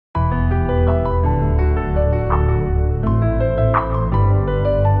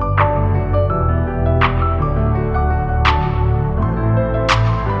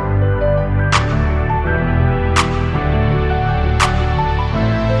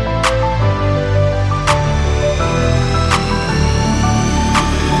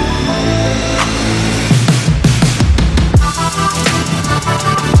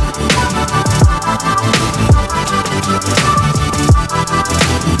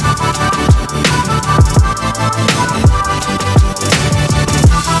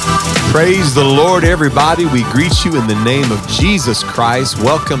Praise the Lord, everybody. We greet you in the name of Jesus Christ.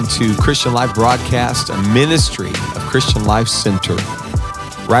 Welcome to Christian Life Broadcast, a ministry of Christian Life Center,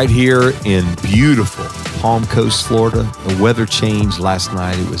 right here in beautiful Palm Coast, Florida. The weather changed last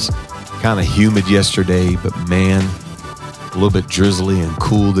night. It was kind of humid yesterday, but man, a little bit drizzly and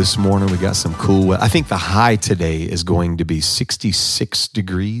cool this morning. We got some cool weather. I think the high today is going to be 66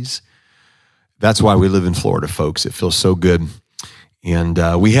 degrees. That's why we live in Florida, folks. It feels so good.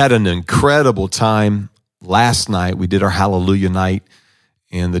 And we had an incredible time last night. We did our Hallelujah night,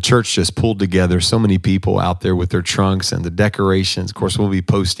 and the church just pulled together. So many people out there with their trunks and the decorations. Of course, we'll be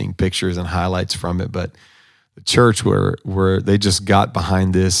posting pictures and highlights from it, but the church where they just got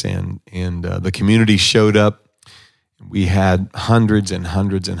behind this, and the community showed up. We had hundreds and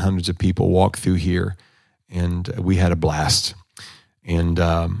hundreds and hundreds of people walk through here, and we had a blast. And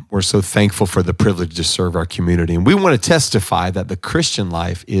we're so thankful for the privilege to serve our community. And we want to testify that the Christian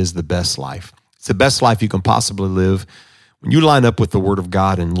life is the best life. It's the best life you can possibly live. When you line up with the Word of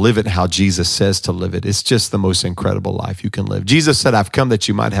God and live it how Jesus says to live it, it's just the most incredible life you can live. Jesus said, "I've come that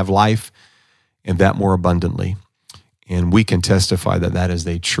you might have life and that more abundantly." And we can testify that that is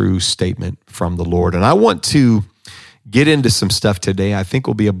a true statement from the Lord. And I want to get into some stuff today I think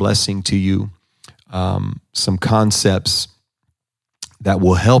will be a blessing to you, some concepts that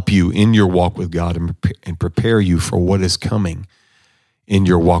will help you in your walk with God and prepare you for what is coming in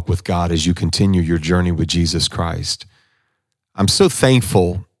your walk with God as you continue your journey with Jesus Christ. I'm so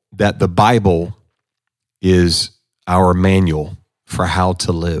thankful that the Bible is our manual for how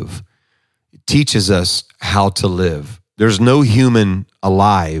to live. It teaches us how to live. There's no human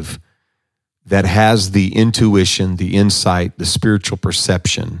alive that has the intuition, the insight, the spiritual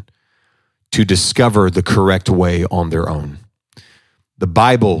perception to discover the correct way on their own. The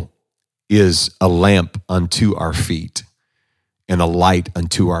Bible is a lamp unto our feet and a light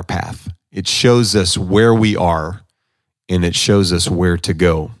unto our path. It shows us where we are, and it shows us where to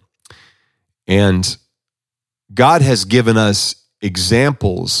go. And God has given us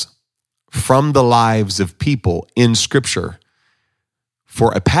examples from the lives of people in Scripture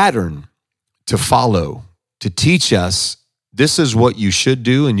for a pattern to follow, to teach us this is what you should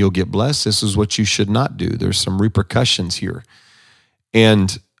do and you'll get blessed. This is what you should not do. There's some repercussions here.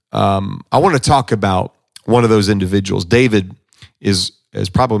 And I want to talk about one of those individuals. David is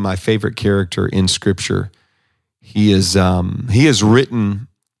probably my favorite character in Scripture. He has written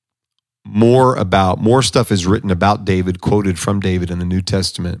more stuff is written about David, quoted from David in the New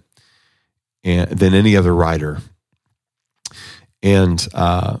Testament, than any other writer. And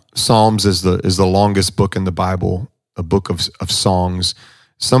Psalms is the longest book in the Bible, a book of songs.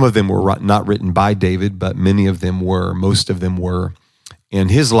 Some of them were not written by David, but many of them were. Most of them were. And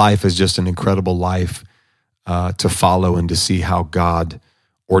his life is just an incredible life to follow and to see how God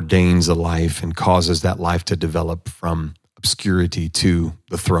ordains a life and causes that life to develop from obscurity to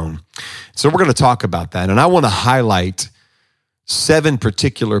the throne. So we're going to talk about that. And I want to highlight 7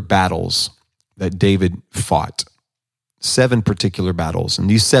 particular battles that David fought. 7 particular battles. And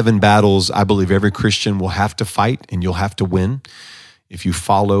these 7 battles, I believe every Christian will have to fight, and you'll have to win if you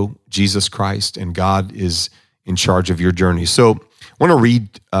follow Jesus Christ and God is in charge of your journey. So I want to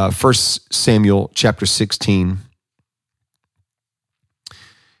read 1 Samuel chapter 16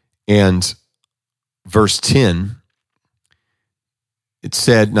 and verse 10. It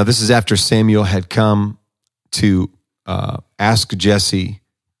said, now this is after Samuel had come to ask Jesse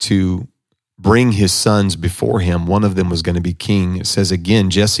to bring his sons before him. One of them was going to be king. It says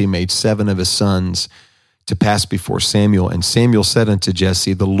again, Jesse made 7 of his sons to pass before Samuel. And Samuel said unto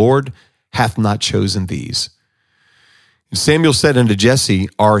Jesse, the Lord hath not chosen these. And Samuel said unto Jesse,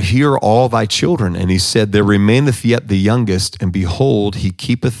 are here all thy children? And he said, there remaineth yet the youngest, and behold, he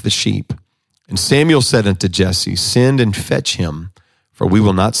keepeth the sheep. And Samuel said unto Jesse, send and fetch him, for we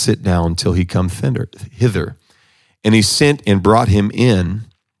will not sit down till he come hither. And he sent and brought him in.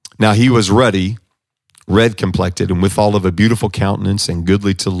 Now he was ruddy, red-complected, and withal of a beautiful countenance and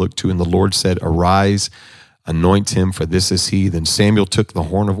goodly to look to. And the Lord said, arise, anoint him, for this is he. Then Samuel took the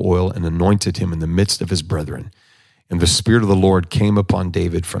horn of oil and anointed him in the midst of his brethren. And the Spirit of the Lord came upon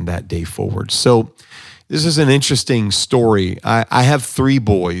David from that day forward. So this is an interesting story. I have 3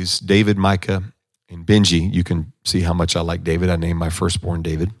 boys, David, Micah, and Benji. You can see how much I like David. I named my firstborn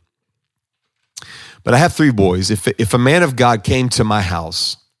David. But I have 3 boys. If a man of God came to my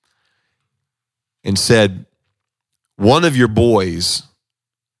house and said, one of your boys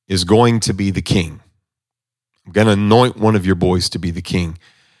is going to be the king, I'm going to anoint one of your boys to be the king,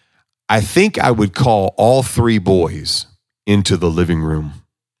 I think I would call all 3 boys into the living room.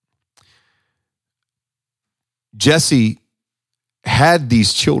 Jesse had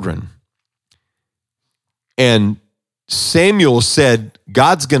these children, And Samuel said,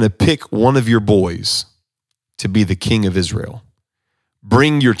 God's going to pick one of your boys to be the king of Israel.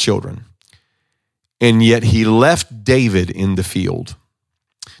 Bring your children. And yet he left David in the field.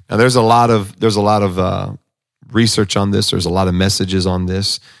 Now there's a lot of research on this. There's a lot of messages on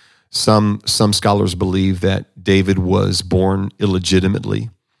this. Some scholars believe that David was born illegitimately.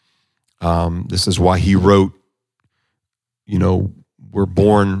 This is why he wrote, we're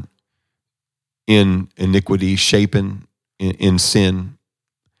born in iniquity, shapen in sin.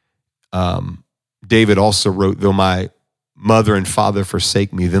 David also wrote, though my mother and father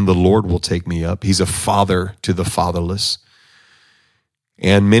forsake me, then the Lord will take me up. He's a father to the fatherless.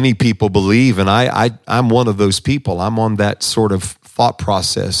 And many people believe, and I'm one of those people, I'm on that sort of thought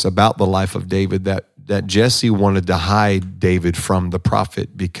process about the life of David, that Jesse wanted to hide David from the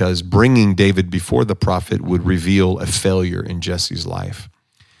prophet because bringing David before the prophet would reveal a failure in Jesse's life.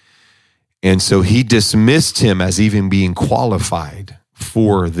 And so he dismissed him as even being qualified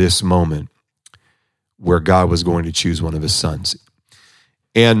for this moment where God was going to choose one of his sons.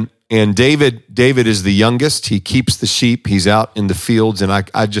 And David is the youngest. He keeps the sheep. He's out in the fields. And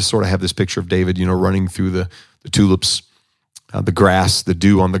I just sort of have this picture of David, running through the tulips, the grass, the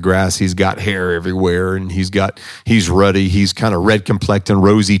dew on the grass. He's got hair everywhere, and he's ruddy. He's kind of red complected,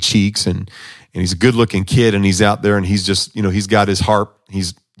 rosy cheeks, and he's a good looking kid. And he's out there, and he's just, he's got his harp.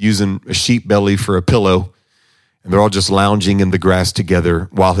 He's using a sheep belly for a pillow, and they're all just lounging in the grass together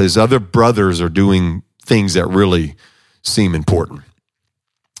while his other brothers are doing things that really seem important.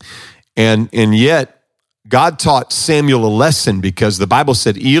 And yet, God taught Samuel a lesson because the Bible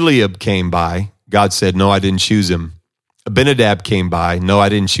said Eliab came by. God said, no, I didn't choose him. Abinadab came by. No, I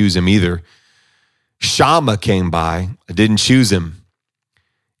didn't choose him either. Shammah came by. I didn't choose him.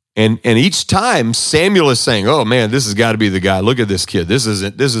 And each time Samuel is saying, oh man, this has got to be the guy. Look at this kid. This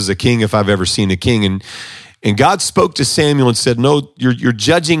is a king if I've ever seen a king. And God spoke to Samuel and said, no, you're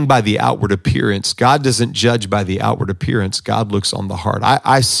judging by the outward appearance. God doesn't judge by the outward appearance. God looks on the heart.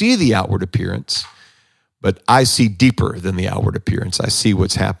 I see the outward appearance, but I see deeper than the outward appearance. I see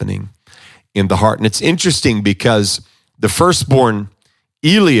what's happening in the heart. And it's interesting because the firstborn,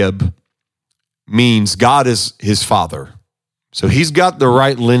 Eliab, means God is his father. So he's got the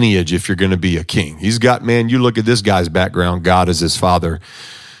right lineage if you're going to be a king. He's got, man, you look at this guy's background, God is his father.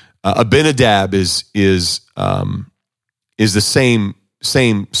 Abinadab is the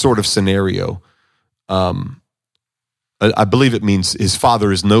same sort of scenario. I believe it means his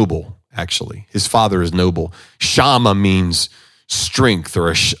father is noble, actually. His father is noble. Shammah means strength or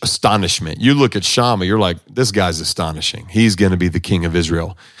astonishment. You look at Shammah, you're like, this guy's astonishing. He's going to be the king of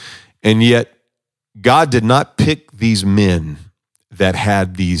Israel. And yet, God did not pick these men that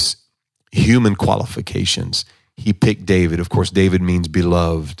had these human qualifications. He picked David. Of course, David means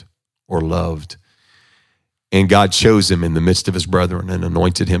beloved or loved. And God chose him in the midst of his brethren and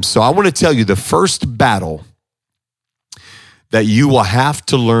anointed him. So I want to tell you the first battle that you will have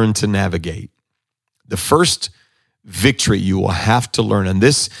to learn to navigate, the first victory you will have to learn. And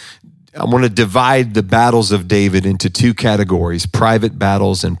this, I want to divide the battles of David into two categories: private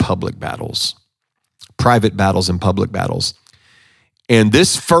battles and public battles. Private battles and public battles. And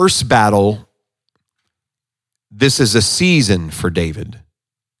this first battle, this is a season for David.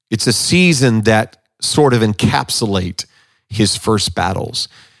 It's a season that sort of encapsulate his first battles.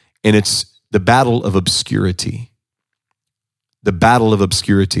 And it's the battle of obscurity. The battle of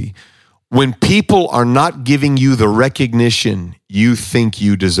obscurity. When people are not giving you the recognition you think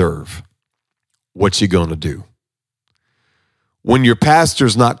you deserve, what you gonna do? When your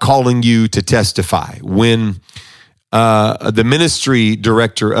pastor's not calling you to testify, when the ministry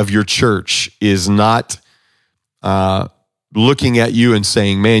director of your church is not looking at you and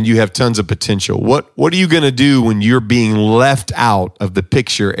saying, man, you have tons of potential. What are you going to do when you're being left out of the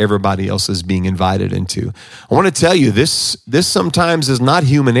picture everybody else is being invited into? I want to tell you, this sometimes is not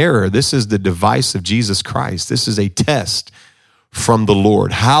human error. This is the device of Jesus Christ. This is a test from the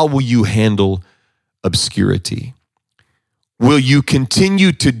Lord. How will you handle obscurity? Will you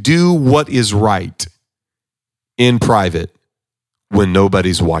continue to do what is right in private when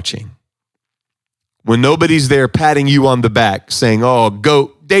nobody's watching? When nobody's there patting you on the back saying, oh,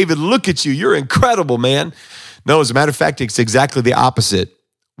 go, David, look at you. You're incredible, man. No, as a matter of fact, it's exactly the opposite.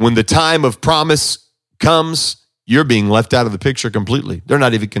 When the time of promise comes, you're being left out of the picture completely. They're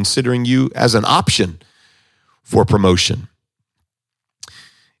not even considering you as an option for promotion.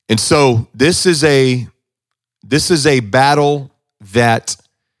 And so this is a battle that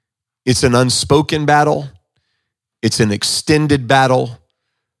it's an unspoken battle. It's an extended battle.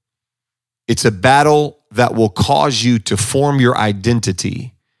 It's a battle that will cause you to form your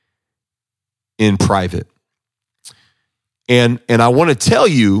identity in private. And I want to tell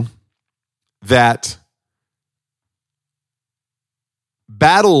you that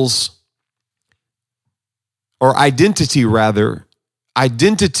battles, or identity,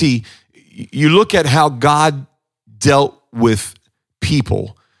 you look at how God dealt with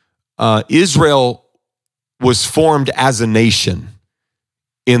people. Israel was formed as a nation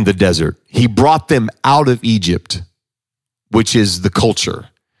in the desert. He brought them out of Egypt, which is the culture,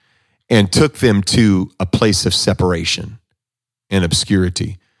 and took them to a place of separation and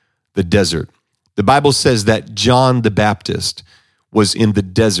obscurity, the desert. The Bible says that John the Baptist was in the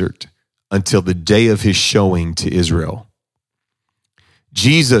desert until the day of his showing to Israel.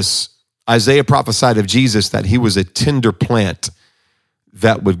 Isaiah prophesied of Jesus that he was a tender plant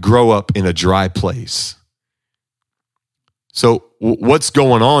that would grow up in a dry place. So what's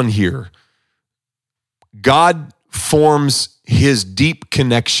going on here? God forms his deep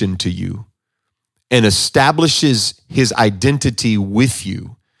connection to you and establishes his identity with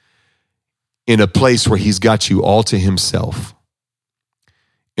you in a place where he's got you all to himself.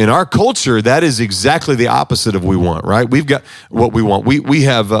 In our culture, that is exactly the opposite of what we want, right? We've got what we want. We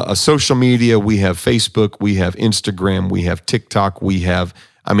have a social media, we have Facebook, we have Instagram, we have TikTok, you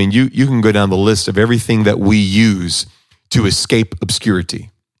can go down the list of everything that we use to escape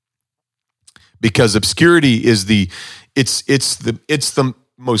obscurity. Because obscurity is the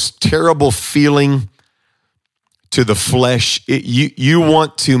most terrible feeling to the flesh. You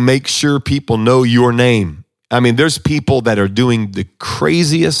want to make sure people know your name. There's people that are doing the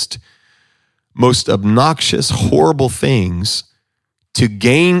craziest, most obnoxious, horrible things to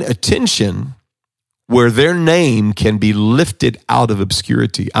gain attention where their name can be lifted out of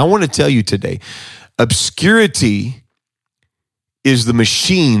obscurity. I want to tell you today, obscurity is the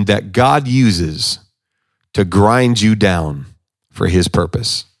machine that God uses to grind you down for his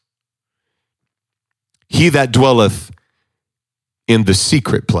purpose. He that dwelleth in the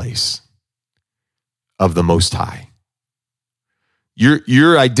secret place of the Most High.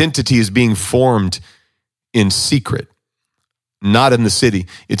 Your identity is being formed in secret, not in the city.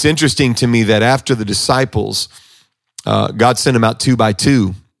 It's interesting to me that after the disciples, God sent them out 2 by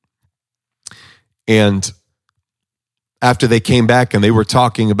 2, and after they came back and they were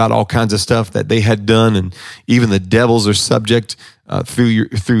talking about all kinds of stuff that they had done, and even the devils are subject through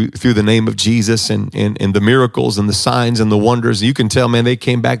the name of Jesus, and the miracles and the signs and the wonders. You can tell, man, they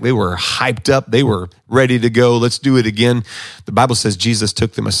came back, they were hyped up, they were ready to go. Let's do it again. The Bible says Jesus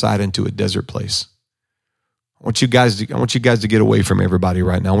took them aside into a desert place. I want you guys to get away from everybody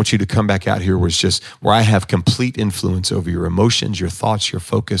right now. I want you to come back out here where I have complete influence over your emotions, your thoughts, your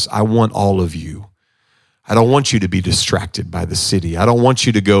focus. I want all of you. I don't want you to be distracted by the city. I don't want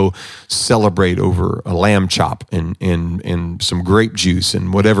you to go celebrate over a lamb chop and some grape juice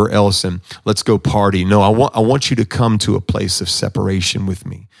and whatever else, and let's go party. No, I want you to come to a place of separation with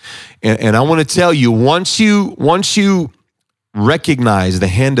me. And I want to tell you, once you recognize the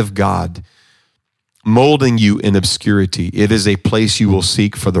hand of God molding you in obscurity, it is a place you will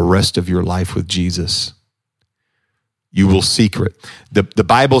seek for the rest of your life with Jesus. You will seek it. The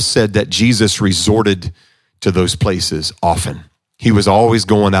Bible said that Jesus resorted to those places often. He was always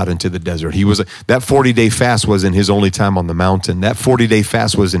going out into the desert. That 40-day fast wasn't his only time on the mountain. That 40-day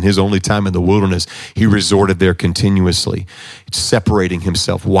fast wasn't his only time in the wilderness. He resorted there continuously, separating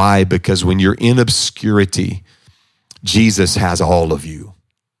himself. Why? Because when you're in obscurity, Jesus has all of you.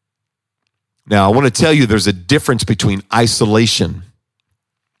 Now, I want to tell you there's a difference between isolation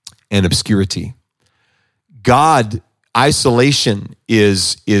and obscurity. Isolation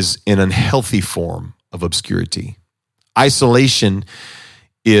is an unhealthy form of obscurity. Isolation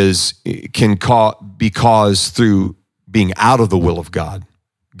can be caused through being out of the will of God.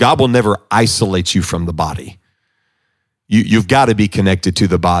 God will never isolate you from the body. You've got to be connected to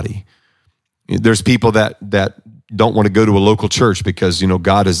the body. There's people that don't want to go to a local church because,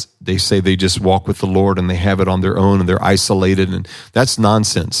 they say they just walk with the Lord and they have it on their own and they're isolated, and that's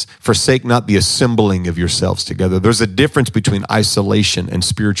nonsense. Forsake not the assembling of yourselves together. There's a difference between isolation and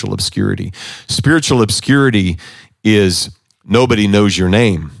spiritual obscurity. Spiritual obscurity is nobody knows your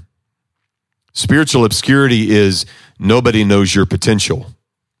name. Spiritual obscurity is nobody knows your potential.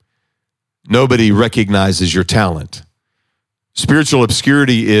 Nobody recognizes your talent. Spiritual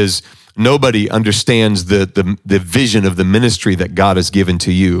obscurity is nobody understands the vision of the ministry that God has given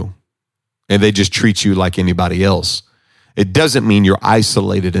to you, and they just treat you like anybody else. It doesn't mean you're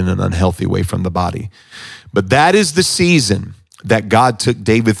isolated in an unhealthy way from the body. But that is the season that God took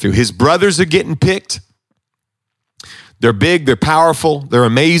David through. His brothers are getting picked. They're big, they're powerful, they're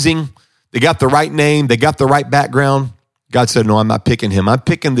amazing. They got the right name, they got the right background. God said, no, I'm not picking him. I'm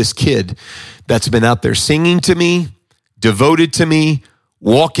picking this kid that's been out there singing to me, devoted to me,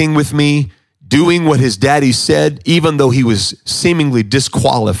 walking with me, doing what his daddy said, even though he was seemingly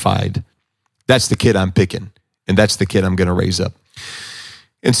disqualified. That's the kid I'm picking, and that's the kid I'm going to raise up.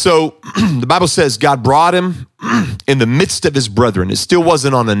 And so the Bible says God brought him in the midst of his brethren. It still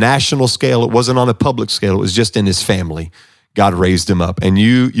wasn't on a national scale. It wasn't on a public scale. It was just in his family. God raised him up. And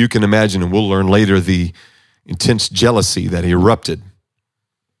you can imagine, and we'll learn later, the intense jealousy that erupted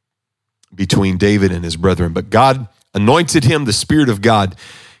between David and his brethren. But God anointed him. The Spirit of God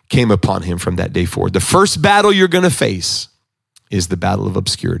came upon him from that day forward. The first battle you're going to face is the battle of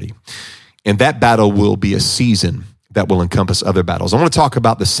obscurity. And that battle will be a season that will encompass other battles. I want to talk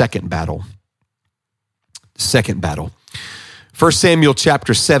about the second battle. Second battle. 1 Samuel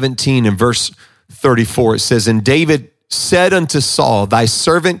chapter 17 and verse 34, it says, "And David said unto Saul, Thy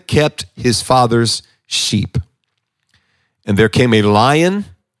servant kept his father's sheep. And there came a lion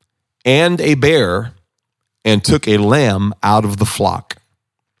and a bear and took a lamb out of the flock."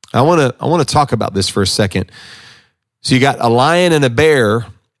 I want to talk about this for a second. So you got a lion and a bear,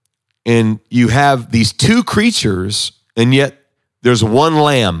 and you have these two creatures, and yet there's one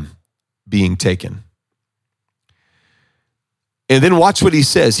lamb being taken. And then watch what he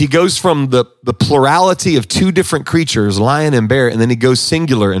says. He goes from the plurality of two different creatures, lion and bear, and then he goes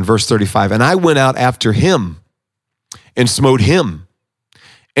singular in verse 35. "And I went out after him and smote him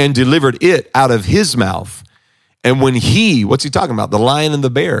and delivered it out of his mouth. And when he," what's he talking about? The lion and the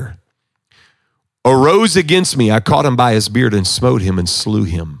bear, "arose against me, I caught him by his beard and smote him and slew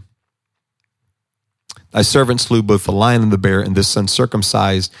him. Thy servant slew both the lion and the bear, and this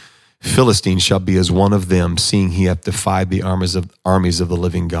uncircumcised Philistine shall be as one of them, seeing he hath defied the armies of the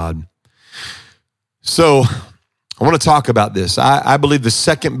living God." So I want to talk about this. I believe the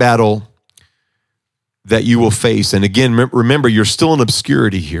second battle that you will face, and again, remember, you're still in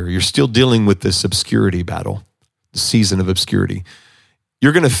obscurity here. You're still dealing with this obscurity battle, the season of obscurity.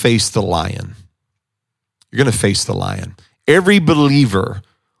 You're going to face the lion. You're going to face the lion. Every believer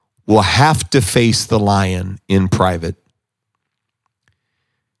will have to face the lion in private.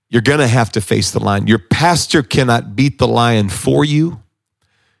 You're going to have to face the lion. Your pastor cannot beat the lion for you.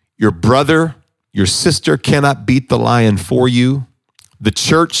 Your brother, your sister cannot beat the lion for you. The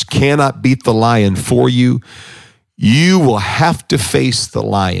church cannot beat the lion for you. You will have to face the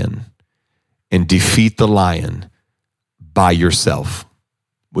lion and defeat the lion by yourself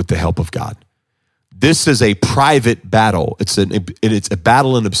with the help of God. This is a private battle. It's a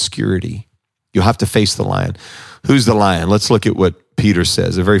battle in obscurity. You'll have to face the lion. Who's the lion? Let's look at what Peter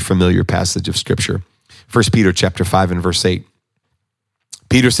says, a very familiar passage of Scripture. 1 Peter chapter 5 and verse 8.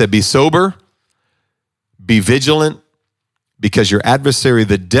 Peter said, "Be sober, be vigilant, because your adversary,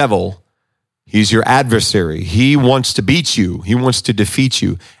 the devil, he's your adversary. He wants to beat you. He wants to defeat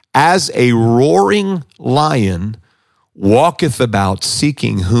you. As a roaring lion walketh about,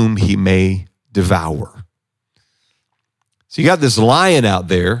 seeking whom he may devour." So you got this lion out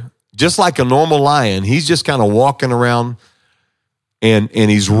there, just like a normal lion. He's just kind of walking around and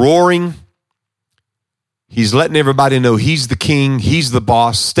he's roaring. He's letting everybody know he's the king, he's the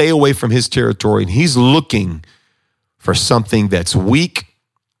boss, stay away from his territory. And he's looking for something that's weak,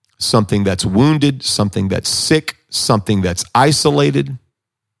 something that's wounded, something that's sick, something that's isolated,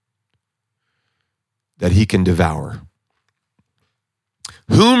 that he can devour.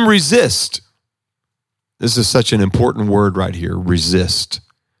 Whom resist? This is such an important word right here, resist.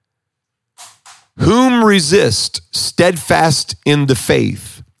 Whom resist, steadfast in the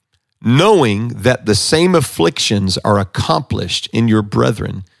faith, knowing that the same afflictions are accomplished in your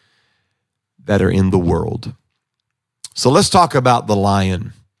brethren that are in the world. So let's talk about the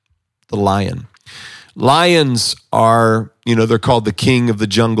lion. The lion. Lions are, they're called the king of the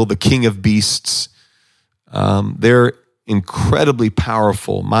jungle, the king of beasts. They're incredibly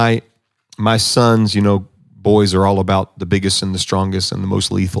powerful. My sons, boys are all about the biggest and the strongest and the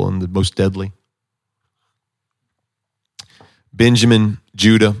most lethal and the most deadly. Benjamin,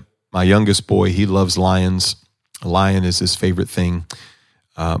 Judah, my youngest boy, he loves lions. A lion is his favorite thing.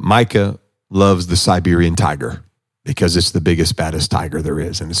 Micah loves the Siberian tiger because it's the biggest, baddest tiger there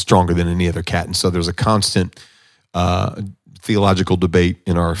is, and it's stronger than any other cat. And so there's a constant theological debate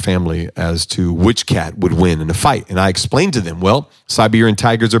in our family as to which cat would win in a fight. And I explained to them, well, Siberian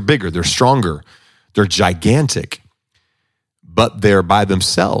tigers are bigger, they're stronger, they're gigantic, but they're by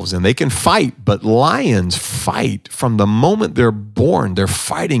themselves and they can fight. But lions fight from the moment they're born. They're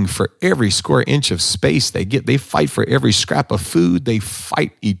fighting for every square inch of space they get. They fight for every scrap of food. They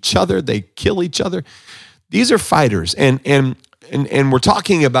fight each other. They kill each other. These are fighters. And we're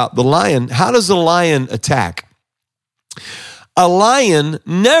talking about the lion. How does a lion attack? A lion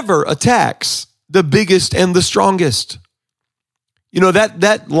never attacks the biggest and the strongest.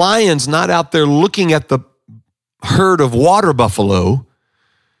 That lion's not out there looking at the herd of water buffalo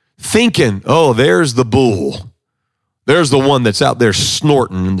thinking, oh, there's the bull. There's the one that's out there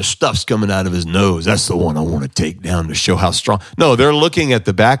snorting and the stuff's coming out of his nose. That's the one I want to take down to show how strong. No, they're looking at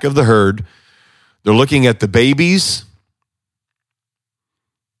the back of the herd. They're looking at the babies.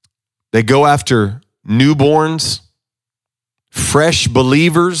 They go after newborns. Fresh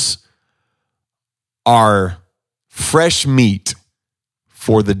believers are fresh meat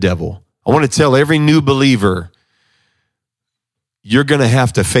for the devil. I want to tell every new believer, you're going to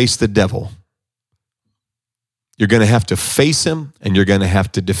have to face the devil. You're going to have to face him and you're going to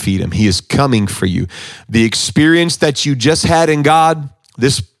have to defeat him. He is coming for you. The experience that you just had in God,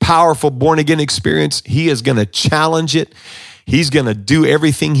 this powerful born-again experience, he is going to challenge it. He's going to do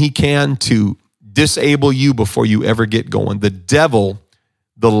everything he can to disable you before you ever get going. The devil,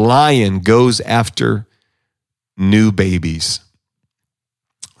 the lion, goes after new babies.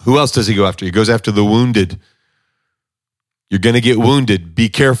 Who else does he go after? He goes after the wounded. You're going to get wounded. Be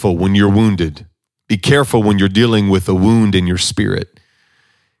careful when you're wounded. Be careful when you're dealing with a wound in your spirit,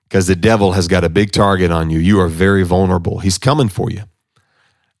 because the devil has got a big target on you. You are very vulnerable. He's coming for you.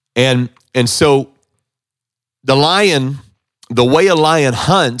 And so the lion, the way a lion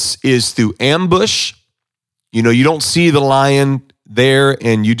hunts is through ambush. You don't see the lion there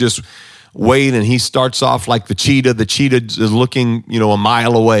and you just wait and he starts off like the cheetah. The cheetah is looking, a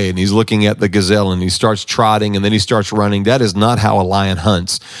mile away and he's looking at the gazelle and he starts trotting and then he starts running. That is not how a lion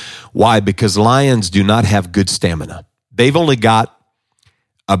hunts. Why? Because lions do not have good stamina. They've only got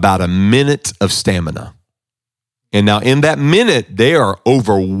about a minute of stamina. And now in that minute, they are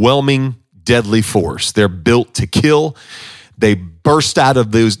overwhelming deadly force. They're built to kill. They burst out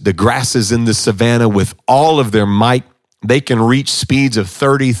of the grasses in the savannah with all of their might. They can reach speeds of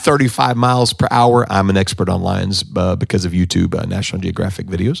 30, 35 miles per hour. I'm an expert on lions because of YouTube, National Geographic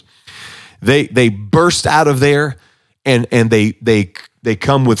videos. They burst out of there and they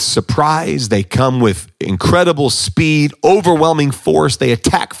come with surprise. They come with incredible speed, overwhelming force. They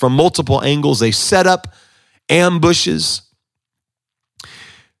attack from multiple angles. They set up ambushes.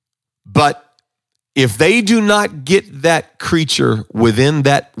 But if they do not get that creature within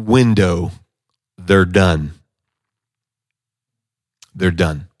that window, they're done. They're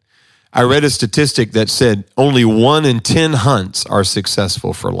done. I read a statistic that said only 1 in 10 hunts are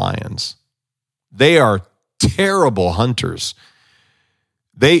successful for lions. They are terrible hunters.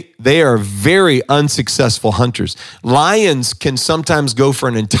 They are very unsuccessful hunters. Lions can sometimes go for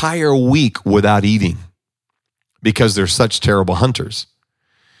an entire week without eating because they're such terrible hunters.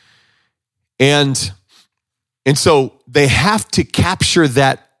 And so they have to capture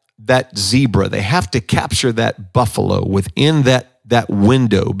that zebra. They have to capture that buffalo within that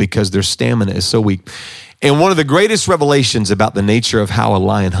window because their stamina is so weak. And one of the greatest revelations about the nature of how a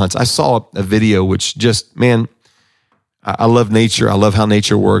lion hunts, I saw a video which just, man, I love nature. I love how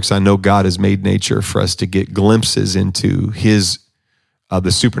nature works. I know God has made nature for us to get glimpses into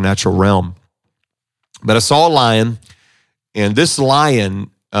the supernatural realm. But I saw a lion, and this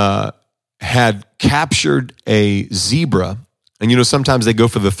lion had captured a zebra. And sometimes they go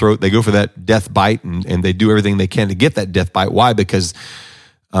for the throat, they go for that death bite, and they do everything they can to get that death bite. Why? Because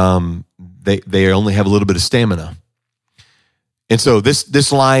they only have a little bit of stamina. And so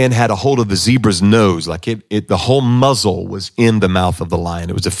this lion had a hold of the zebra's nose, like the whole muzzle was in the mouth of the lion.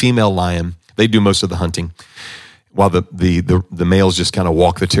 It was a female lion. They do most of the hunting, while the males just kind of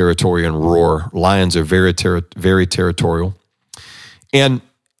walk the territory and roar. Lions are very territorial.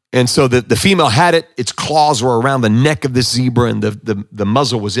 And so the female had it. Its claws were around the neck of this zebra, and the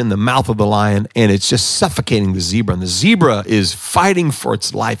muzzle was in the mouth of the lion, and it's just suffocating the zebra. And the zebra is fighting for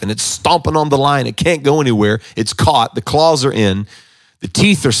its life, and it's stomping on the lion. It can't go anywhere. It's caught. The claws are in. The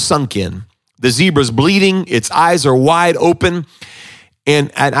teeth are sunk in. The zebra's bleeding. Its eyes are wide open.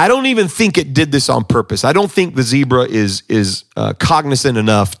 And I don't even think it did this on purpose. I don't think the zebra is cognizant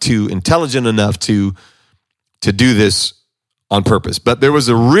enough, intelligent enough to do this on purpose. But there was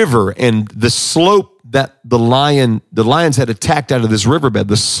a river, and the slope that the lions had attacked out of this riverbed,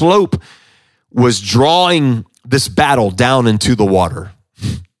 the slope was drawing this battle down into the water.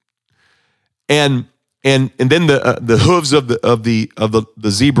 And then the hooves of the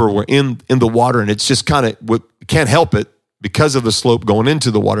zebra were in the water, and it's just kind of can't help it because of the slope going into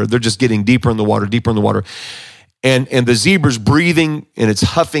the water. They're just getting deeper in the water. And the zebra's breathing, and it's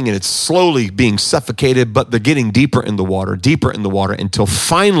huffing, and it's slowly being suffocated, but they're getting deeper in the water, until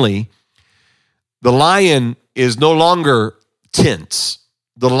finally the lion is no longer tense.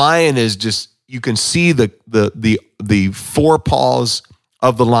 The lion is just, you can see the forepaws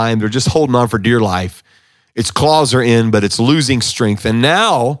of the lion. They're just holding on for dear life. Its claws are in, but it's losing strength. And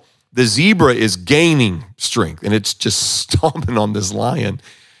now the zebra is gaining strength, and it's just stomping on this lion.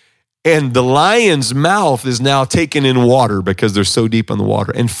 And the lion's mouth is now taken in water because they're so deep in the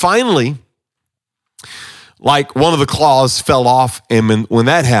water. And finally, like one of the claws fell off, and when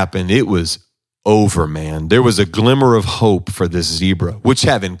that happened, it was over, man. There was a glimmer of hope for this zebra, which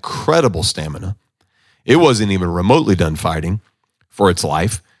had incredible stamina. It wasn't even remotely done fighting for its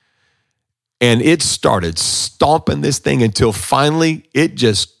life. And it started stomping this thing until finally it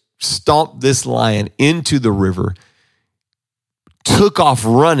just stomped this lion into the river, took off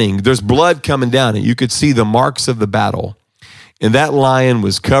running. There's blood coming down, and you could see the marks of the battle. And that lion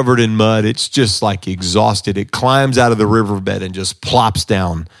was covered in mud. It's just like exhausted. It climbs out of the riverbed and just plops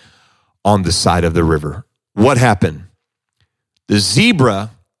down on the side of the river. What happened? The zebra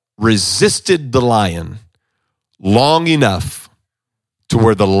resisted the lion long enough to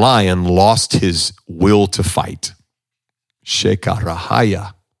where the lion lost his will to fight.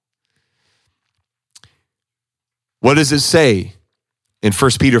 Shekarahaya. What does it say in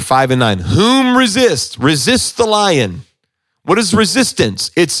 1 Peter 5:9? Whom resist? Resist the lion. What is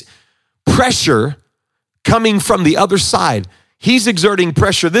resistance? It's pressure coming from the other side. He's exerting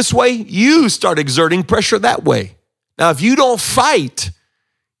pressure this way. You start exerting pressure that way. Now, if you don't fight,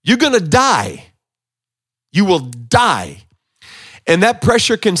 you're going to die. You will die. And that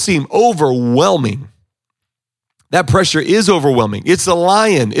pressure can seem overwhelming. That pressure is overwhelming. It's a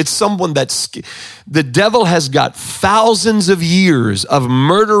lion. It's someone the devil has got thousands of years of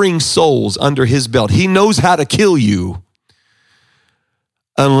murdering souls under his belt. He knows how to kill you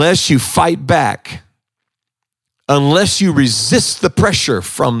unless you fight back, unless you resist the pressure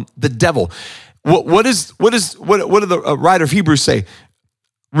from the devil. What do the writer of Hebrews say?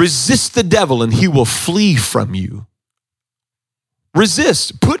 Resist the devil and he will flee from you.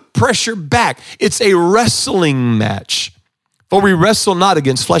 Resist, put pressure back. It's a wrestling match. For we wrestle not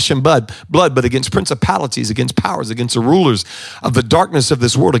against flesh and blood, but against principalities, against powers, against the rulers of the darkness of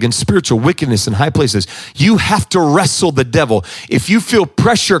this world, against spiritual wickedness in high places. You have to wrestle the devil. If you feel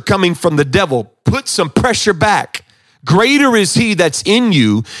pressure coming from the devil, put some pressure back. Greater is he that's in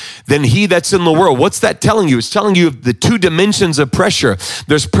you than he that's in the world. What's that telling you? It's telling you the two dimensions of pressure.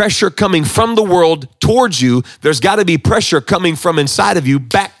 There's pressure coming from the world towards you. There's got to be pressure coming from inside of you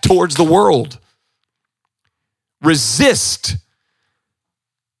back towards the world. Resist.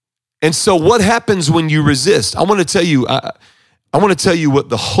 And so what happens when you resist? I want to tell you what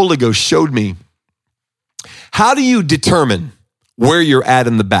the Holy Ghost showed me. How do you determine where you're at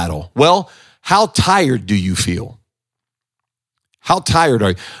in the battle? Well, how tired do you feel? How tired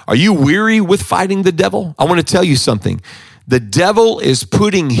are you? Are you weary with fighting the devil? I want to tell you something. The devil is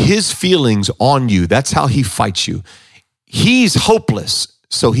putting his feelings on you. That's how he fights you. He's hopeless,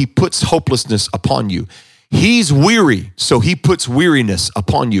 so he puts hopelessness upon you. He's weary, so he puts weariness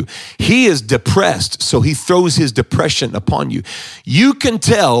upon you. He is depressed, so he throws his depression upon you. You can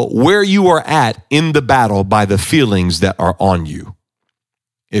tell where you are at in the battle by the feelings that are on you.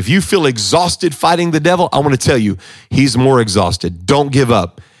 If you feel exhausted fighting the devil, I want to tell you, he's more exhausted. Don't give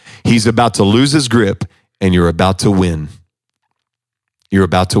up. He's about to lose his grip, and you're about to win. You're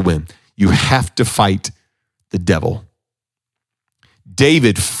about to win. You have to fight the devil.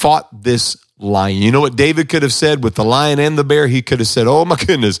 David fought this lion. You know what David could have said with the lion and the bear? He could have said, oh my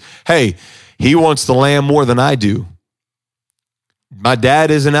goodness, hey, he wants the lamb more than I do. My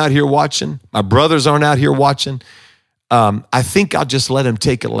dad isn't out here watching. My brothers aren't out here watching. I think I'll just let him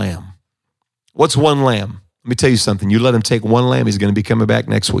take a lamb. What's one lamb? Let me tell you something. You let him take one lamb, he's going to be coming back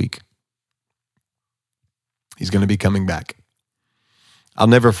next week. He's going to be coming back. I'll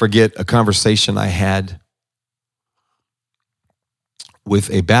never forget a conversation I had with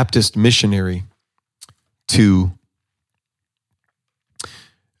a Baptist missionary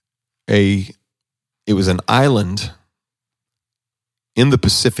it was an island in the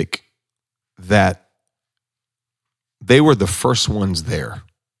Pacific that they were the first ones there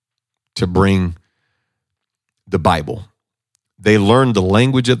to bring the Bible. They learned the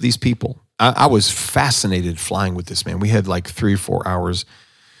language of these people. I was fascinated flying with this man. We had like 3 or 4 hours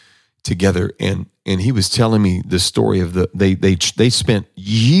together, and he was telling me the story of they spent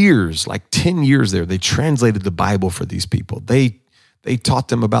years, like 10 years there. They translated the Bible for these people. They taught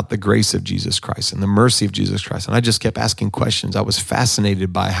them about the grace of Jesus Christ and the mercy of Jesus Christ. And I just kept asking questions. I was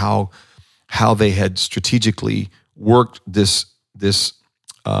fascinated by how they had strategically worked this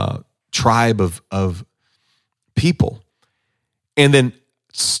tribe of people. And then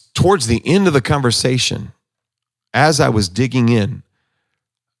towards the end of the conversation, as I was digging in,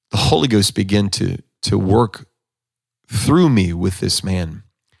 the Holy Ghost began to work through me with this man.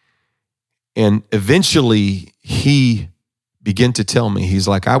 And eventually he began to tell me, he's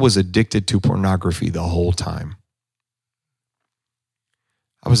like, I was addicted to pornography the whole time.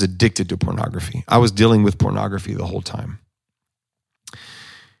 I was addicted to pornography. I was dealing with pornography the whole time.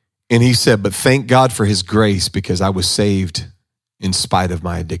 And he said, but thank God for his grace because I was saved in spite of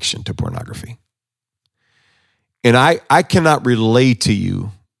my addiction to pornography. And I cannot relay to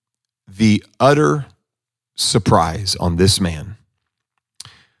you the utter surprise on this man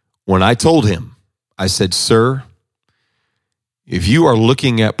when I told him, I said, sir, if you are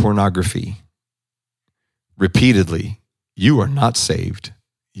looking at pornography repeatedly, you are not saved.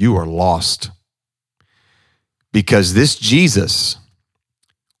 You are lost. Because this Jesus,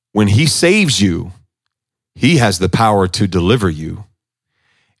 when he saves you, he has the power to deliver you.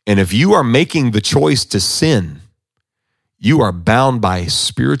 And if you are making the choice to sin, you are bound by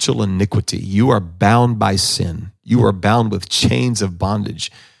spiritual iniquity. You are bound by sin. You are bound with chains of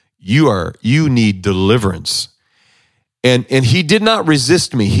bondage. You need deliverance. And he did not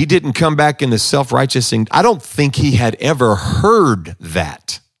resist me. He didn't come back into self-righteous thing. I don't think he had ever heard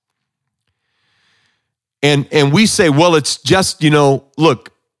that. And we say, well, it's just, look,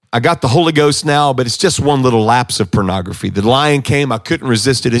 I got the Holy Ghost now, but it's just one little lapse of pornography. The lion came, I couldn't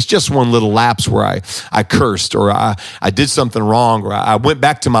resist it. It's just one little lapse where I cursed or I did something wrong or I went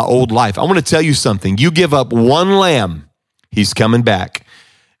back to my old life. I want to tell you something. You give up one lamb, he's coming back,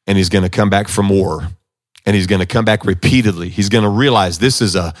 and he's going to come back for more. And he's going to come back repeatedly. He's going to realize this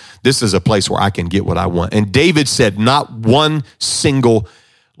is a place where I can get what I want. And David said, not one single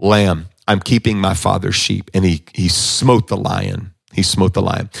lamb. I'm keeping my father's sheep. And he smote the lion. He smote the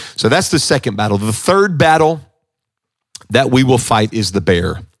lion. So that's the second battle. The third battle that we will fight is the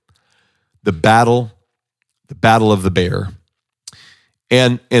bear. The battle of the bear.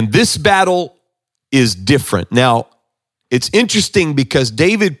 And this battle is different. Now, it's interesting because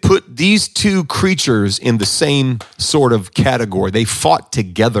David put these two creatures in the same sort of category. They fought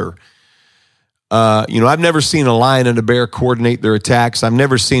together. I've never seen a lion and a bear coordinate their attacks. I've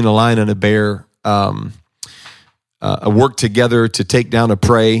never seen a lion and a bear work together to take down a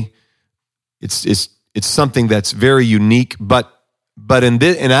prey. It's something that's very unique. But in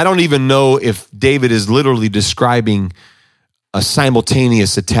this, and I don't even know if David is literally describing a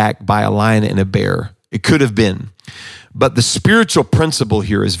simultaneous attack by a lion and a bear. It could have been. But the spiritual principle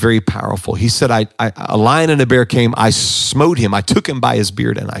here is very powerful. He said, a lion and a bear came, I smote him. I took him by his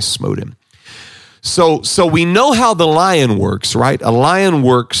beard and I smote him. So we know how the lion works, right? A lion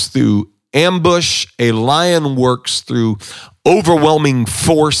works through ambush. A lion works through overwhelming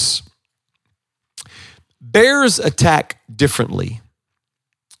force. Bears attack differently.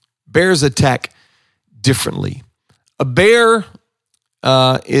 Bears attack differently. A bear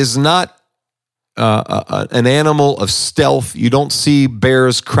is not an animal of stealth. You don't see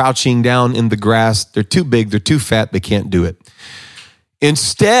bears crouching down in the grass. They're too big, they're too fat, they can't do it.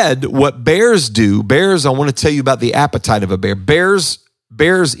 Instead, what bears do, I want to tell you about the appetite of a bear. Bears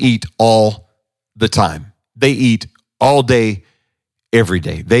eat all the time. They eat all day, every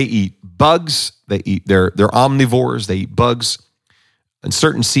day. They eat bugs, they're omnivores, they eat bugs. In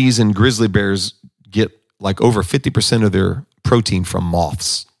certain seasons, grizzly bears get like over 50% of their protein from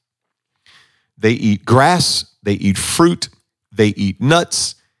moths. They eat grass, they eat fruit, they eat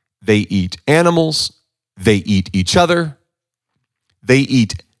nuts, they eat animals, they eat each other, they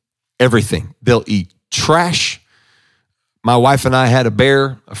eat everything. They'll eat trash. My wife and I had a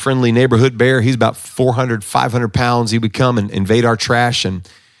bear, a friendly neighborhood bear. He's about 400, 500 pounds. He would come and invade our trash. And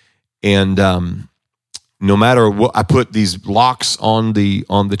no matter what, I put these locks on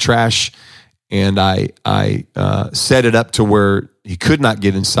the trash and I set it up to where he could not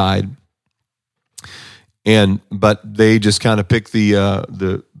get inside. But they just kind of picked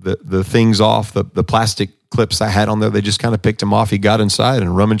the things off, the plastic clips I had on there. They just kind of picked him off. He got inside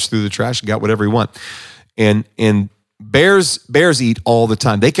and rummaged through the trash and got whatever he wanted. And bears eat all the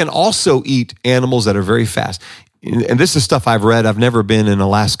time. They can also eat animals that are very fast. And this is stuff I've read. I've never been in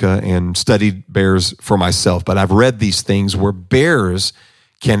Alaska and studied bears for myself, but I've read these things where bears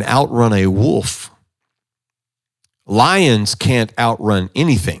can outrun a wolf. Lions can't outrun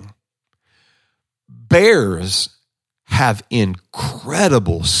anything. Bears have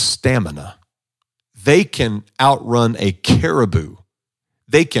incredible stamina. They can outrun a caribou.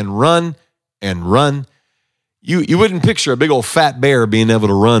 They can run and run. You wouldn't picture a big old fat bear being able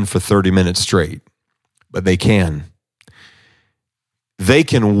to run for 30 minutes straight, but they can. They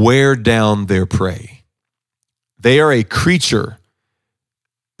can wear down their prey. They are a creature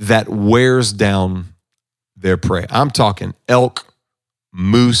that wears down their prey. I'm talking elk,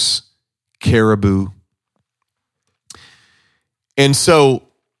 moose, caribou. And so,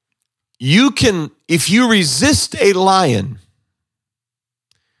 if you resist a lion,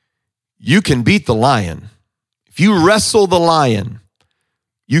 you can beat the lion. If you wrestle the lion,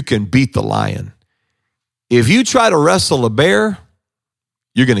 you can beat the lion. If you try to wrestle a bear,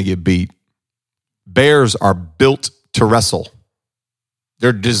 you're going to get beat. Bears are built to wrestle.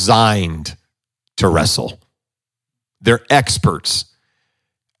 They're designed to wrestle. They're experts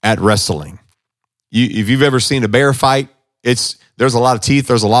at wrestling. If you've ever seen a bear fight, there's a lot of teeth,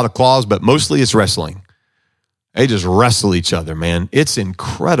 there's a lot of claws, but mostly it's wrestling. They just wrestle each other, man. It's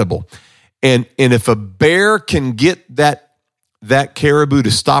incredible. And if a bear can get that caribou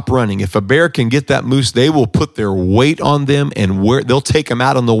to stop running, if a bear can get that moose, they will put their weight on them and they'll take them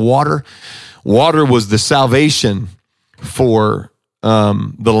out on the water. Water was the salvation for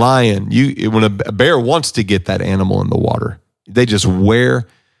the lion. When a bear wants to get that animal in the water, they just wear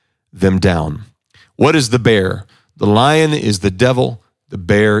them down. What is the bear? The lion is the devil. The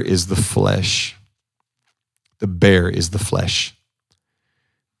bear is the flesh. The bear is the flesh.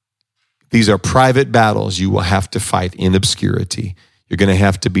 These are private battles you will have to fight in obscurity. You're going to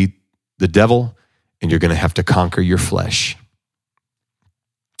have to beat the devil, and you're going to have to conquer your flesh.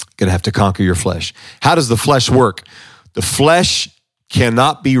 Going to have to conquer your flesh. How does the flesh work? The flesh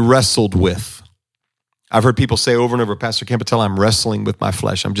cannot be wrestled with. I've heard people say over and over, Pastor Campbell, I'm wrestling with my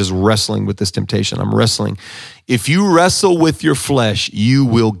flesh. I'm just wrestling with this temptation. I'm wrestling. If you wrestle with your flesh, you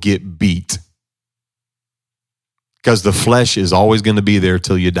will get beat. Because the flesh is always going to be there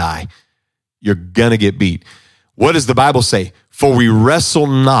till you die. You're going to get beat. What does the Bible say? For we wrestle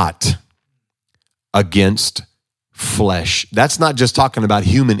not against flesh. That's not just talking about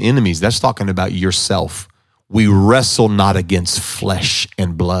human enemies. That's talking about yourself. We wrestle not against flesh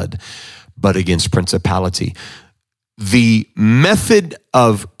and blood, but against principality. The method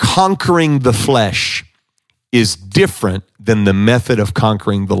of conquering the flesh is different than the method of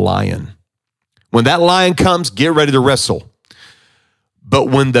conquering the lion. When that lion comes, get ready to wrestle. But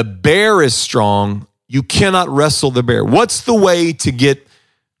when the bear is strong, you cannot wrestle the bear. What's the way to get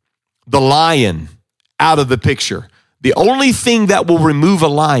the lion out of the picture? The only thing that will remove a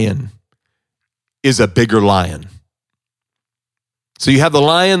lion is a bigger lion. So you have the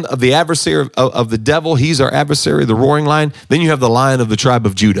lion of the adversary of the devil. He's our adversary, the roaring lion. Then you have the lion of the tribe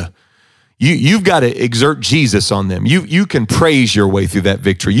of Judah. You've got to exert Jesus on them. You can praise your way through that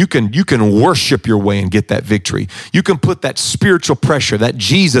victory. You can worship your way and get that victory. You can put that spiritual pressure, that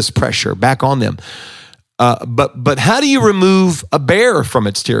Jesus pressure back on them. But how do you remove a bear from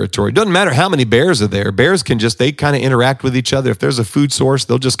its territory? It doesn't matter how many bears are there. Bears they kind of interact with each other. If there's a food source,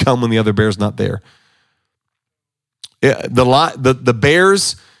 they'll just come when the other bear's not there. The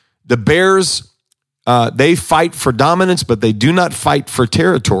bears, they fight for dominance, but they do not fight for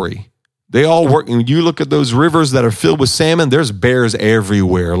territory. They all work. When you look at those rivers that are filled with salmon, there's bears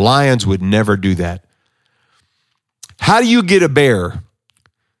everywhere. Lions would never do that. How do you get a bear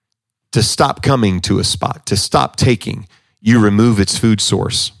to stop coming to a spot, to stop taking? You remove its food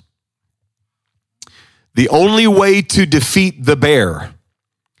source. The only way to defeat the bear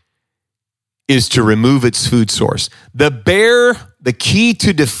is to remove its food source. The key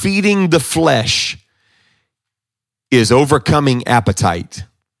to defeating the flesh is overcoming appetite.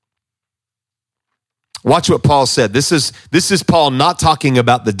 Watch what Paul said. This is Paul not talking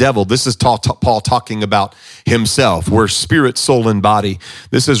about the devil. This is Paul talking about himself. We're spirit, soul, and body.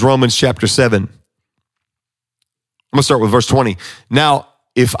 This is Romans chapter 7. I'm going to start with verse 20. Now,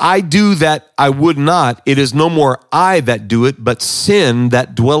 if I do that I would not, it is no more I that do it, but sin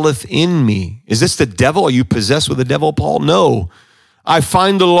that dwelleth in me. Is this the devil? Are you possessed with the devil, Paul? No. I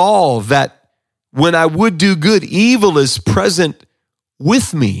find the law that when I would do good, evil is present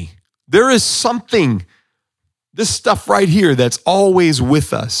with me. There is something, this stuff right here that's always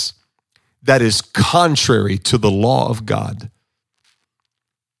with us, that is contrary to the law of God.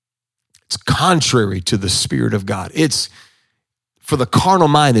 It's contrary to the Spirit of God. For the carnal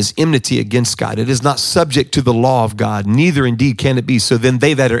mind is enmity against God. It is not subject to the law of God, neither indeed can it be. So then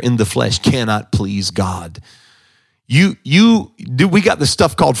they that are in the flesh cannot please God. We got this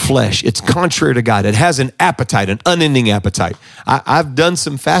stuff called flesh. It's contrary to God. It has an appetite, an unending appetite. I've done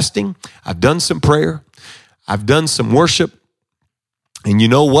some fasting. I've done some prayer. I've done some worship. And you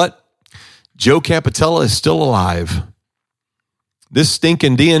know what? Joe Campatella is still alive. This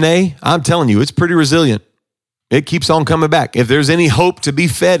stinking DNA, I'm telling you, it's pretty resilient. It keeps on coming back. If there's any hope to be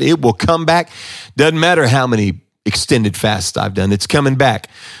fed, it will come back. Doesn't matter how many extended fasts I've done. It's coming back.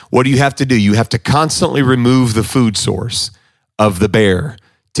 What do you have to do? You have to constantly remove the food source of the bear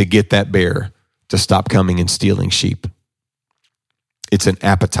to get that bear to stop coming and stealing sheep. It's an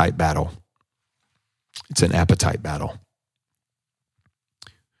appetite battle. It's an appetite battle.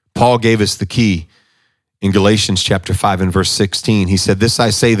 Paul gave us the key in Galatians chapter 5 and verse 16. He said, "This I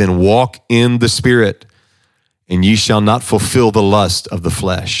say then, walk in the Spirit, and ye shall not fulfill the lust of the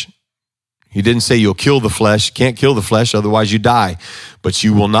flesh." He didn't say you'll kill the flesh. You can't kill the flesh, otherwise you die. But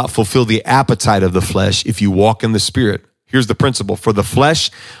you will not fulfill the appetite of the flesh if you walk in the Spirit. Here's the principle. For the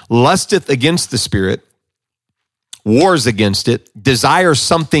flesh lusteth against the Spirit, wars against it, desires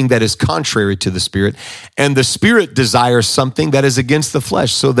something that is contrary to the Spirit, and the Spirit desires something that is against the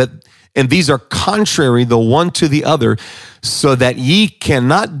flesh, and these are contrary the one to the other, so that ye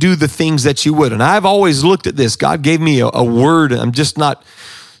cannot do the things that you would. And I've always looked at this. God gave me a word. I'm just not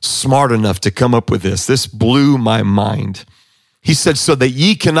smart enough to come up with this. This blew my mind. He said, so that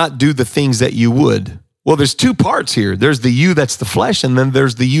ye cannot do the things that you would. Well, there's two parts here. There's the you that's the flesh, and then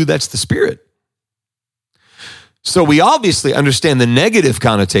there's the you that's the Spirit. So we obviously understand the negative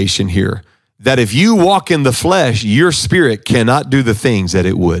connotation here, that if you walk in the flesh, your spirit cannot do the things that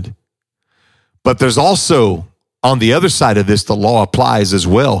it would. But there's also, on the other side of this, the law applies as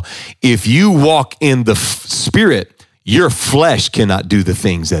well. If you walk in the Spirit, your flesh cannot do the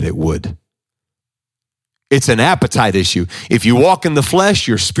things that it would. It's an appetite issue. If you walk in the flesh,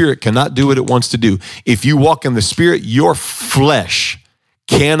 your spirit cannot do what it wants to do. If you walk in the Spirit, your flesh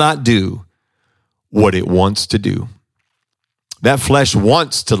cannot do what it wants to do. That flesh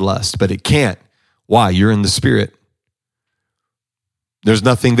wants to lust, but it can't. Why? You're in the Spirit. There's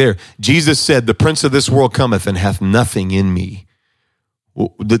nothing there. Jesus said, the prince of this world cometh and hath nothing in me.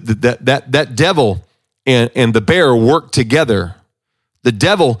 That devil and the bear work together. The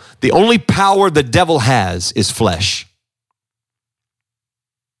devil, the only power the devil has is flesh.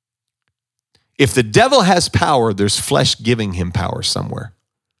 If the devil has power, there's flesh giving him power somewhere.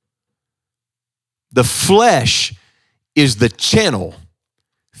 The flesh is the channel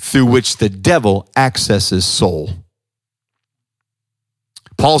through which the devil accesses soul.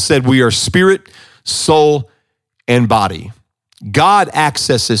 Paul said we are spirit, soul, and body. God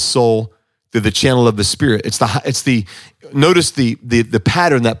accesses soul through the channel of the Spirit. Notice the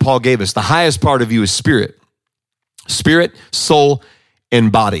pattern that Paul gave us. The highest part of you is spirit. Spirit, soul,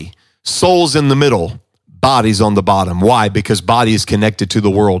 and body. Soul's in the middle, body's on the bottom. Why? Because body is connected to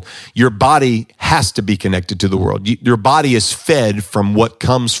the world. Your body has to be connected to the world. Your body is fed from what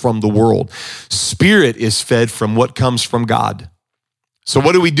comes from the world. Spirit is fed from what comes from God. So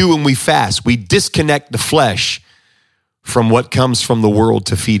what do we do when we fast? We disconnect the flesh from what comes from the world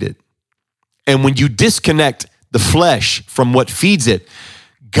to feed it. And when you disconnect the flesh from what feeds it,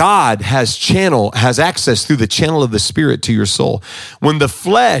 God has access through the channel of the Spirit to your soul. When the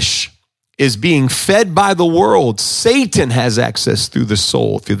flesh is being fed by the world, Satan has access through the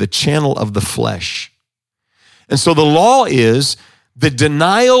soul, through the channel of the flesh. And so the law is the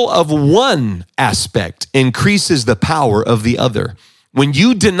denial of one aspect increases the power of the other. When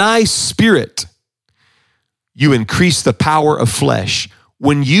you deny spirit, you increase the power of flesh.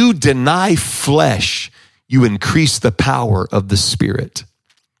 When you deny flesh, you increase the power of the Spirit.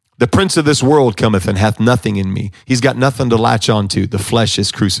 The prince of this world cometh and hath nothing in me. He's got nothing to latch onto. The flesh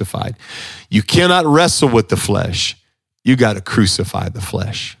is crucified. You cannot wrestle with the flesh. You got to crucify the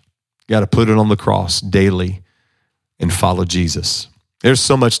flesh. You got to put it on the cross daily and follow Jesus. There's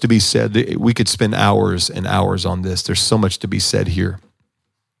so much to be said. We could spend hours and hours on this. There's so much to be said here.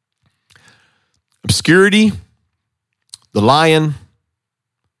 Obscurity, the lion,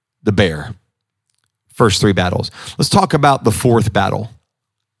 the bear. First three battles. Let's talk about the fourth battle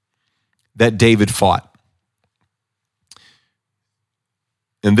that David fought.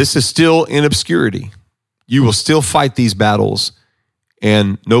 And this is still in obscurity. You will still fight these battles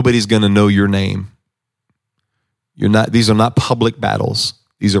and nobody's going to know your name. These are not public battles.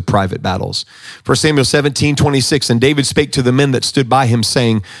 These are private battles. 1 Samuel 17:26, and David spake to the men that stood by him,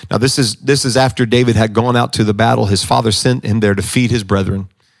 saying, now this is after David had gone out to the battle. His father sent him there to feed his brethren.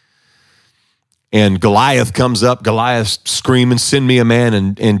 And Goliath comes up, Goliath screaming, send me a man.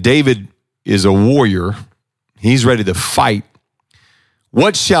 And David is a warrior. He's ready to fight.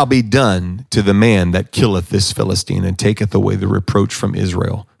 What shall be done to the man that killeth this Philistine and taketh away the reproach from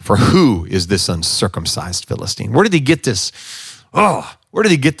Israel? For who is this uncircumcised Philistine? Where did he get this? Where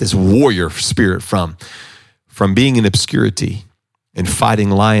did he get this warrior spirit from? From being in obscurity and fighting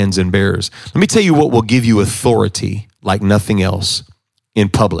lions and bears. Let me tell you what will give you authority like nothing else in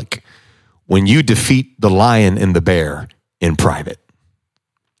public. When you defeat the lion and the bear in private.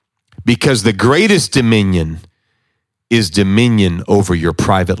 Because the greatest dominion is dominion over your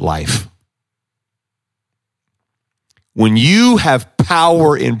private life. When you have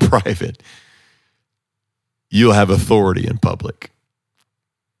power in private, you'll have authority in public.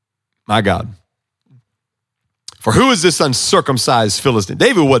 My God. For who is this uncircumcised Philistine?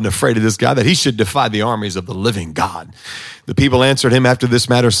 David wasn't afraid of this guy, that he should defy the armies of the living God. The people answered him after this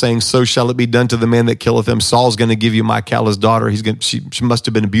matter, saying, so shall it be done to the man that killeth him. Saul's going to give you Michala's daughter. She must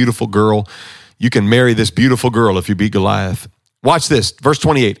have been a beautiful girl. You can marry this beautiful girl if you beat Goliath. Watch this, verse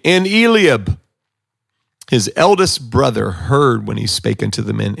 28. And Eliab, his eldest brother, heard when he spake unto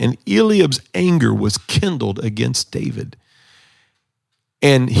the men, and Eliab's anger was kindled against David.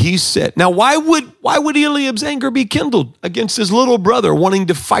 And he said, now why would Eliab's anger be kindled against his little brother wanting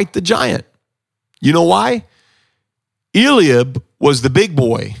to fight the giant? You know why? Eliab was the big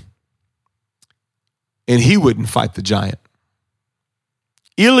boy, and he wouldn't fight the giant.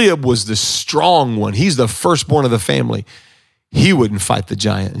 Eliab was the strong one. He's the firstborn of the family. He wouldn't fight the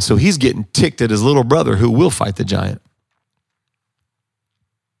giant. And so he's getting ticked at his little brother who will fight the giant.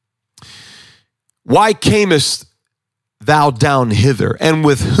 Why camest thou down hither? And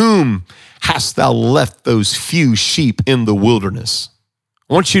with whom hast thou left those few sheep in the wilderness?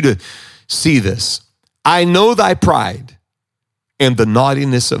 I want you to see this. I know thy pride and the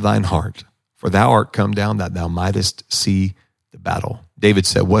naughtiness of thine heart, for thou art come down that thou mightest see the battle. David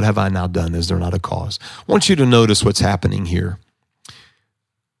said, what have I now done? Is there not a cause? I want you to notice what's happening here.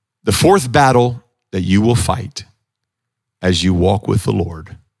 The fourth battle that you will fight as you walk with the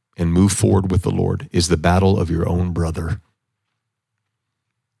Lord and move forward with the Lord is the battle of your own brother.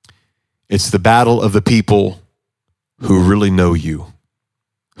 It's the battle of the people who really know you,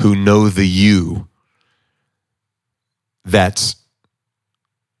 who know the you that's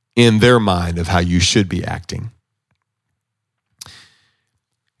in their mind of how you should be acting.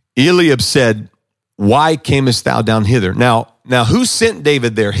 Eliab said, why camest thou down hither? Now, who sent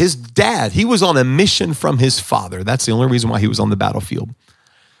David there? His dad. He was on a mission from his father. That's the only reason why he was on the battlefield.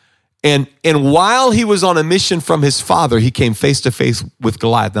 And while he was on a mission from his father, he came face to face with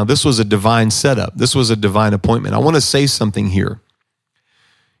Goliath. Now, this was a divine setup. This was a divine appointment. I want to say something here.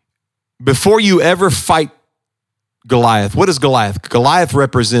 Before you ever fight Goliath, what is Goliath? Goliath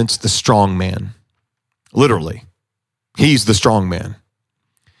represents the strong man. Literally. He's the strong man.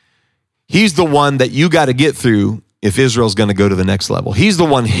 He's the one that you got to get through if Israel's going to go to the next level. He's the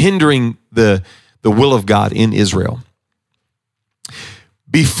one hindering the will of God in Israel.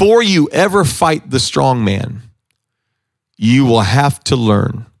 Before you ever fight the strong man, you will have to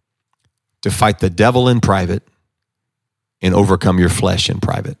learn to fight the devil in private and overcome your flesh in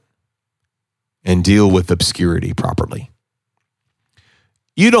private and deal with obscurity properly.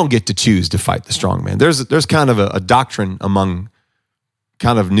 You don't get to choose to fight the strong man. There's kind of a doctrine among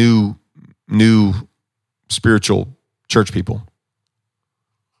kind of new spiritual church people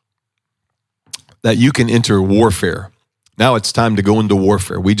that you can enter warfare. Now it's time to go into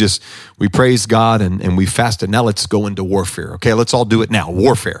warfare. We praise God and we fasted. Now let's go into warfare. Okay, let's all do it now.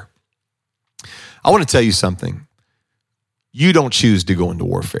 Warfare. I want to tell you something. You don't choose to go into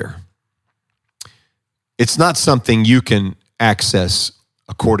warfare. It's not something you can access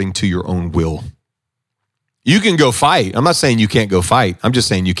according to your own will. You can go fight. I'm not saying you can't go fight. I'm just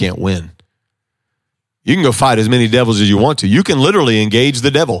saying you can't win. You can go fight as many devils as you want to. You can literally engage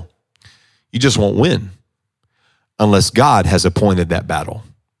the devil. You just won't win unless God has appointed that battle.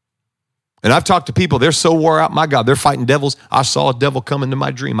 And I've talked to people, they're so wore out, my God, they're fighting devils. I saw a devil come into my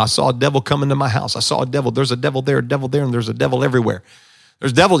dream. I saw a devil come into my house. I saw a devil. There's a devil there, and there's a devil everywhere.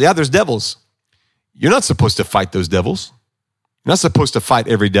 There's devils. Yeah, there's devils. You're not supposed to fight those devils. You're not supposed to fight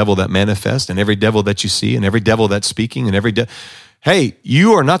every devil that manifests and every devil that you see and every devil that's speaking and every Hey,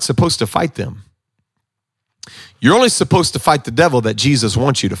 you are not supposed to fight them. You're only supposed to fight the devil that Jesus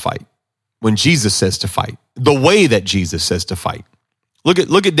wants you to fight when Jesus says to fight, the way that Jesus says to fight. Look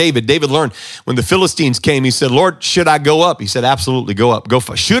at David. David learned when the Philistines came, he said, Lord, should I go up? He said, absolutely, go up, go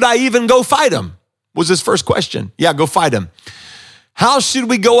fight. Should I even go fight them? Was his first question. Yeah, go fight them. How should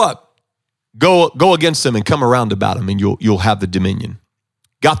we go up? Go against them and come around about them and you'll have the dominion.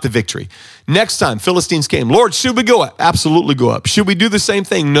 Got the victory. Next time Philistines came, Lord, should we go up? Absolutely go up. Should we do the same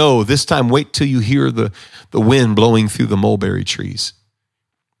thing? No, this time wait till you hear the wind blowing through the mulberry trees.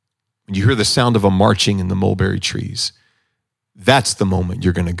 When you hear the sound of a marching in the mulberry trees, that's the moment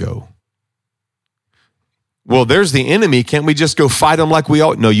you're going to go. Well, there's the enemy. Can't we just go fight them like we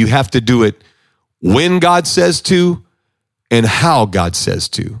ought? No, you have to do it when God says to and how God says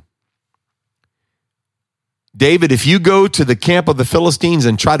to. David, if you go to the camp of the Philistines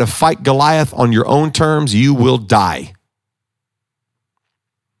and try to fight Goliath on your own terms, you will die.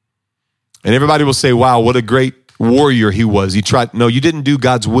 And everybody will say, wow, what a great warrior he was. He tried. No, you didn't do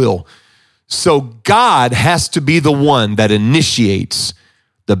God's will. So God has to be the one that initiates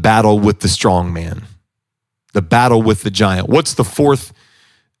the battle with the strong man, the battle with the giant. What's the fourth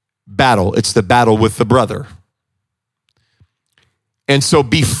battle? It's the battle with the brother. And so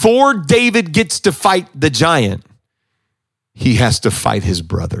before David gets to fight the giant, he has to fight his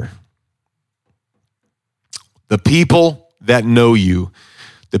brother. The people that know you,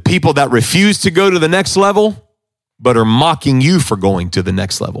 the people that refuse to go to the next level, but are mocking you for going to the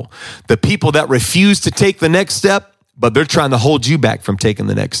next level. The people that refuse to take the next step, but they're trying to hold you back from taking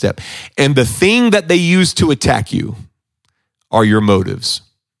the next step. And the thing that they use to attack you are your motives.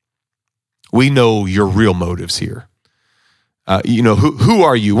 We know your real motives here. Who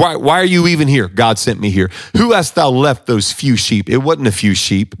are you? Why are you even here? God sent me here. Who hast thou left those few sheep? It wasn't a few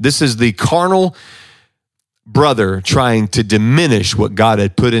sheep. This is the carnal brother trying to diminish what God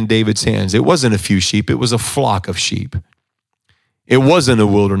had put in David's hands. It wasn't a few sheep. It was a flock of sheep. It wasn't a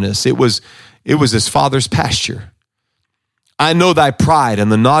wilderness. It was his father's pasture. I know thy pride and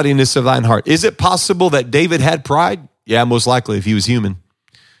the naughtiness of thine heart. Is it possible that David had pride? Yeah, most likely if he was human.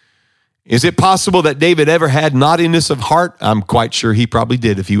 Is it possible that David ever had naughtiness of heart? I'm quite sure he probably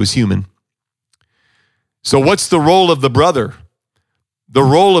did if he was human. So what's the role of the brother? The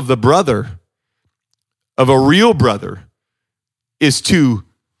role of the brother, of a real brother, is to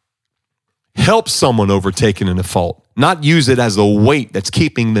help someone overtaken in a fault, not use it as a weight that's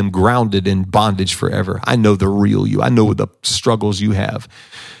keeping them grounded in bondage forever. I know the real you. I know the struggles you have.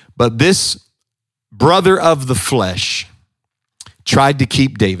 But this brother of the flesh tried to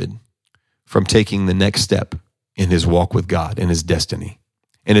keep David from taking the next step in his walk with God and his destiny.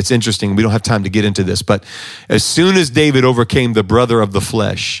 And it's interesting, we don't have time to get into this, but as soon as David overcame the brother of the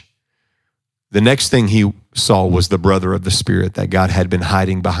flesh, the next thing he saw was the brother of the spirit that God had been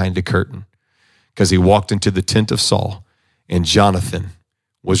hiding behind a curtain, because he walked into the tent of Saul and Jonathan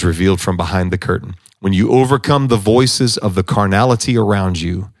was revealed from behind the curtain. When you overcome the voices of the carnality around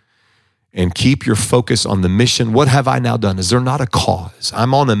you and keep your focus on the mission, what have I now done? Is there not a cause?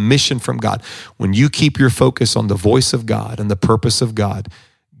 I'm on a mission from God. When you keep your focus on the voice of God and the purpose of God,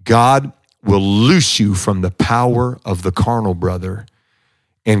 God will loose you from the power of the carnal brother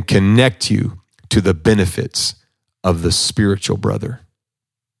and connect you to the benefits of the spiritual brother.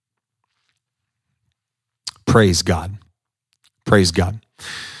 Praise God. Praise God.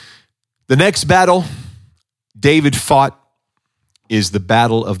 The next battle David fought is the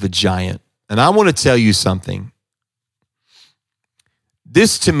battle of the giant. And I want to tell you something.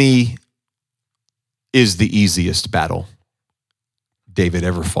 This to me is the easiest battle David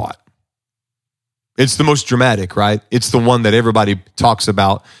ever fought. It's the most dramatic, right? It's the one that everybody talks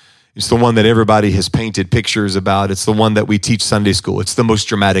about. It's the one that everybody has painted pictures about. It's the one that we teach Sunday school. It's the most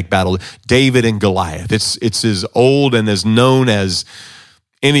dramatic battle. David and Goliath. It's as old and as known as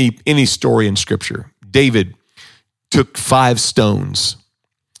any story in Scripture. David took 5 stones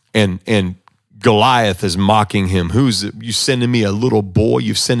and Goliath is mocking him. You sending me a little boy?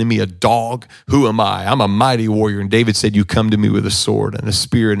 You sending me a dog? Who am I? I'm a mighty warrior. And David said, you come to me with a sword and a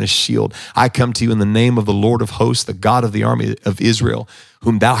spear and a shield. I come to you in the name of the Lord of hosts, the God of the army of Israel,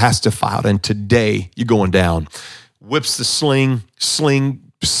 whom thou hast defied. And today you're going down. Whips the sling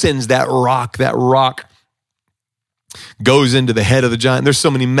sends that rock goes into the head of the giant. There's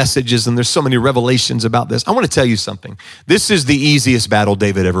so many messages and there's so many revelations about this. I want to tell you something. This is the easiest battle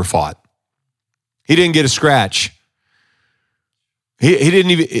David ever fought. He didn't get a scratch.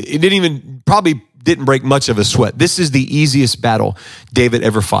 He probably didn't break much of a sweat. This is the easiest battle David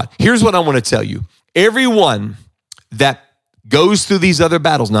ever fought. Here's what I want to tell you. Everyone that goes through these other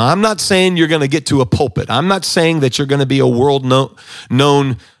battles. Now, I'm not saying you're going to get to a pulpit. I'm not saying that you're going to be a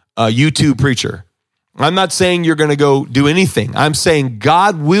world-known YouTube preacher. I'm not saying you're going to go do anything. I'm saying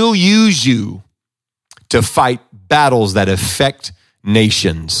God will use you to fight battles that affect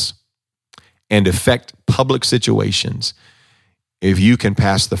nations and affect public situations if you can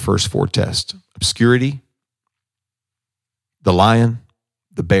pass the first 4 tests: obscurity, the lion,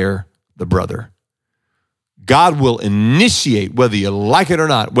 the bear, the brother. God will initiate, whether you like it or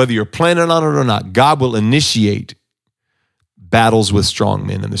not, whether you're planning on it or not, God will initiate battles with strong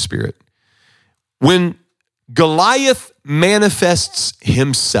men in the spirit. When Goliath manifests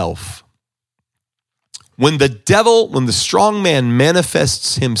himself, when the strong man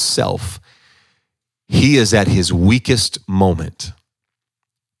manifests himself, he is at his weakest moment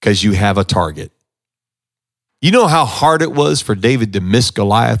because you have a target. You know how hard it was for David to miss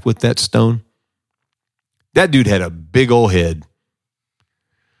Goliath with that stone? That dude had a big old head.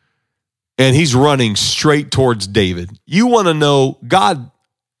 And he's running straight towards David. You want to know, God,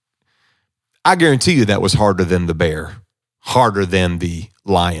 I guarantee you that was harder than the bear, harder than the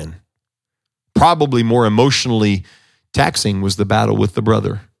lion. Probably more emotionally taxing was the battle with the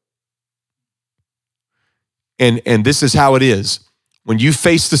brother. And this is how it is. When you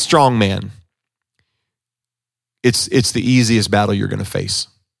face the strong man, it's the easiest battle you're going to face.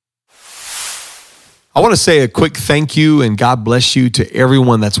 I want to say a quick thank you and God bless you to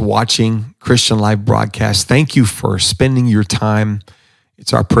everyone that's watching Christian Life Broadcast. Thank you for spending your time.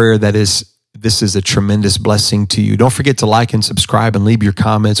 It's our prayer that this is a tremendous blessing to you. Don't forget to like and subscribe and leave your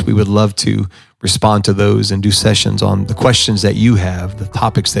comments. We would love to respond to those and do sessions on the questions that you have, the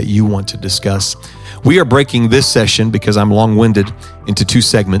topics that you want to discuss. We are breaking this session, because I'm long-winded, into 2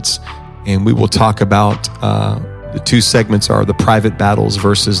 segments, and we will talk about the 2 segments are the private battles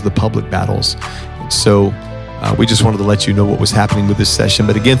versus the public battles. And so we just wanted to let you know what was happening with this session.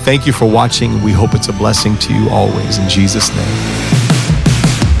 But again, thank you for watching. We hope it's a blessing to you always, in Jesus' name.